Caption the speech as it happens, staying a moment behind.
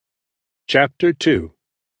Chapter 2.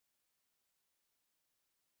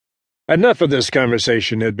 Enough of this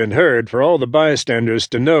conversation had been heard for all the bystanders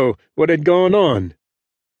to know what had gone on,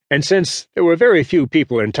 and since there were very few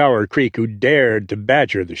people in Tower Creek who dared to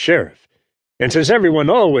badger the sheriff, and since everyone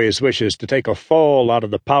always wishes to take a fall out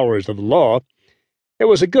of the powers of the law, there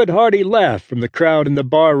was a good hearty laugh from the crowd in the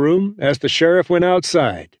bar-room as the sheriff went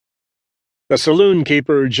outside. The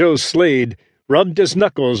saloon-keeper, Joe Slade, rubbed his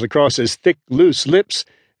knuckles across his thick, loose lips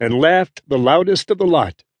and laughed the loudest of the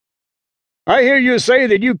lot. "I hear you say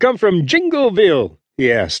that you come from Jingoville,"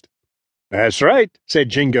 he asked. "That's right," said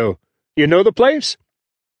Jingo. "You know the place?"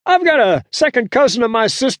 "I've got a second cousin of my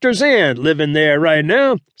sister's aunt living there right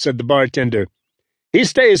now," said the bartender. "He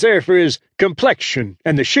stays there for his complexion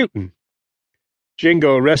and the shooting."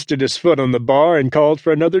 Jingo rested his foot on the bar and called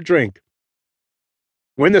for another drink.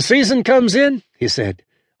 "When the season comes in," he said,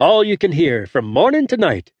 "all you can hear from morning to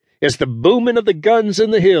night is the booming of the guns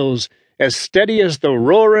in the hills, as steady as the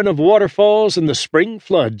roaring of waterfalls in the spring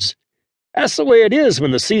floods. That's the way it is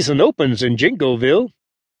when the season opens in Jingoville."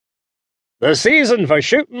 "The season for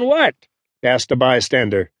shooting what?" asked a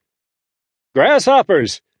bystander.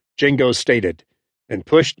 "Grasshoppers," Jingo stated, and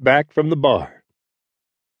pushed back from the bar.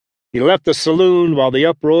 He left the saloon while the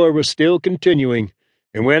uproar was still continuing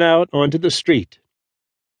and went out onto the street.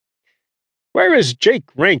 "Where is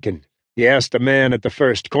Jake Rankin?" he asked a man at the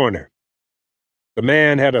first corner. The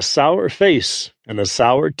man had a sour face and a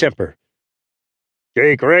sour temper.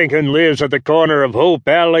 "Jake Rankin lives at the corner of Hope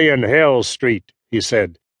Alley and Hell Street," he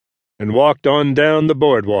said, and walked on down the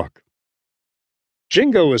boardwalk.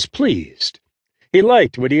 Jingo was pleased. He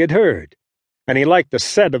liked what he had heard, and he liked the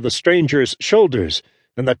set of the stranger's shoulders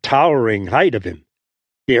and the towering height of him.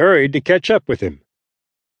 He hurried to catch up with him.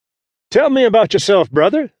 "Tell me about yourself,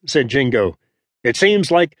 brother," said Jingo. "It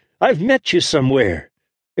seems like I've met you somewhere.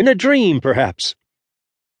 In a dream, perhaps."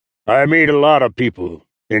 "I meet a lot of people,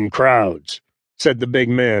 in crowds," said the big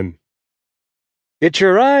man. "It's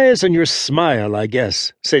your eyes and your smile, I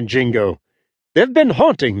guess," said Jingo. "They've been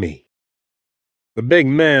haunting me." The big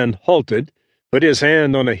man halted, put his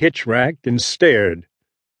hand on a hitch rack, and stared.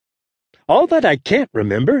 "All that I can't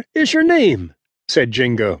remember is your name," said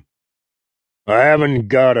Jingo. "I haven't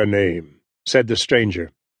got a name," said the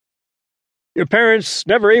stranger. "Your parents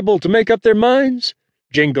never able to make up their minds?"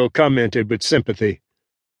 Jingo commented with sympathy.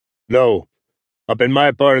 "No. Up in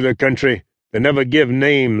my part of the country, they never give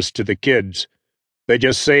names to the kids. They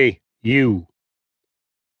just say, you."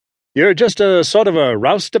 "You're just a sort of a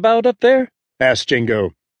roustabout up there?" asked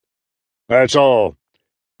Jingo. "That's all.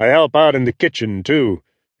 I help out in the kitchen, too,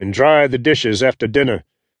 and dry the dishes after dinner,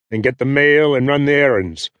 and get the mail and run the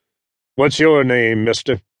errands. What's your name,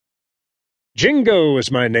 mister?" "Jingo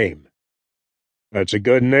is my name." "That's a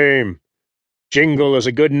good name. Jingle is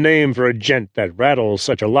a good name for a gent that rattles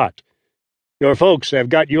such a lot. Your folks have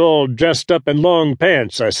got you all dressed up in long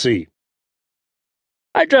pants, I see."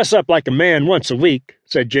 "I dress up like a man once a week,"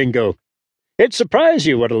 said Jingo. "It'd surprise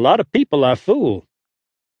you what a lot of people I fool."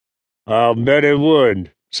 "I'll bet it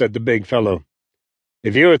would," said the big fellow.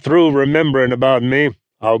 "If you're through remembering about me,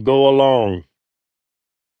 I'll go along."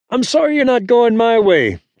 "I'm sorry you're not going my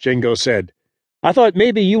way," Jingo said. "I thought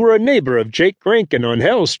maybe you were a neighbor of Jake Rankin on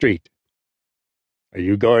Hell Street." "Are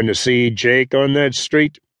you going to see Jake on that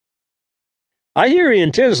street?" "I hear he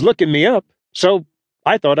intends looking me up, so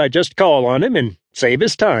I thought I'd just call on him and save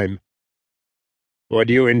his time." "What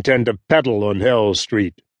do you intend to peddle on Hell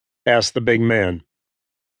Street?" asked the big man.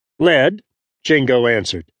 "Lead," Jingo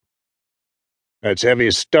answered. "That's heavy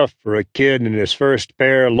stuff for a kid in his first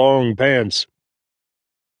pair of long pants."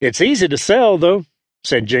 "It's easy to sell, though,"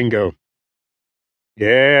 said Jingo.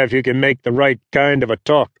 "Yeah, if you can make the right kind of a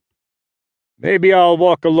talk. Maybe I'll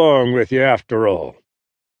walk along with you after all.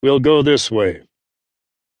 We'll go this way."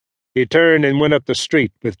 He turned and went up the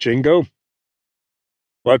street with Jingo.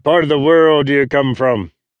 "What part of the world do you come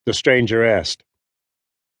from?" the stranger asked.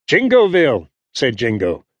 "Jingoville," said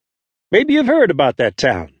Jingo. "Maybe you've heard about that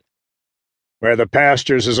town." "Where the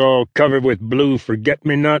pastures is all covered with blue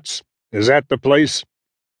forget-me-nots? Is that the place?"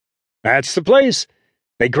 "That's the place.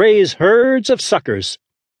 They graze herds of suckers."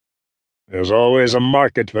 "There's always a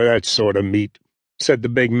market for that sort of meat," said the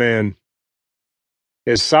big man.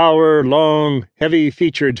 His sour, long,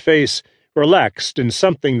 heavy-featured face relaxed in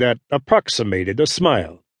something that approximated a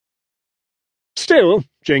smile. "Still,"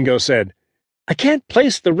 Jingo said, "I can't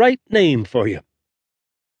place the right name for you."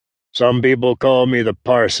 "Some people call me the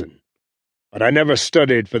parson, but I never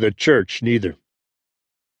studied for the church, neither."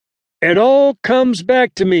 "It all comes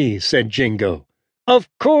back to me," said Jingo. "Of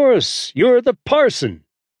course, you're the parson."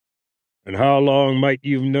 "And how long might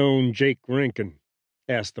you've known Jake Rankin?"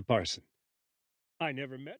 asked the parson. "I never met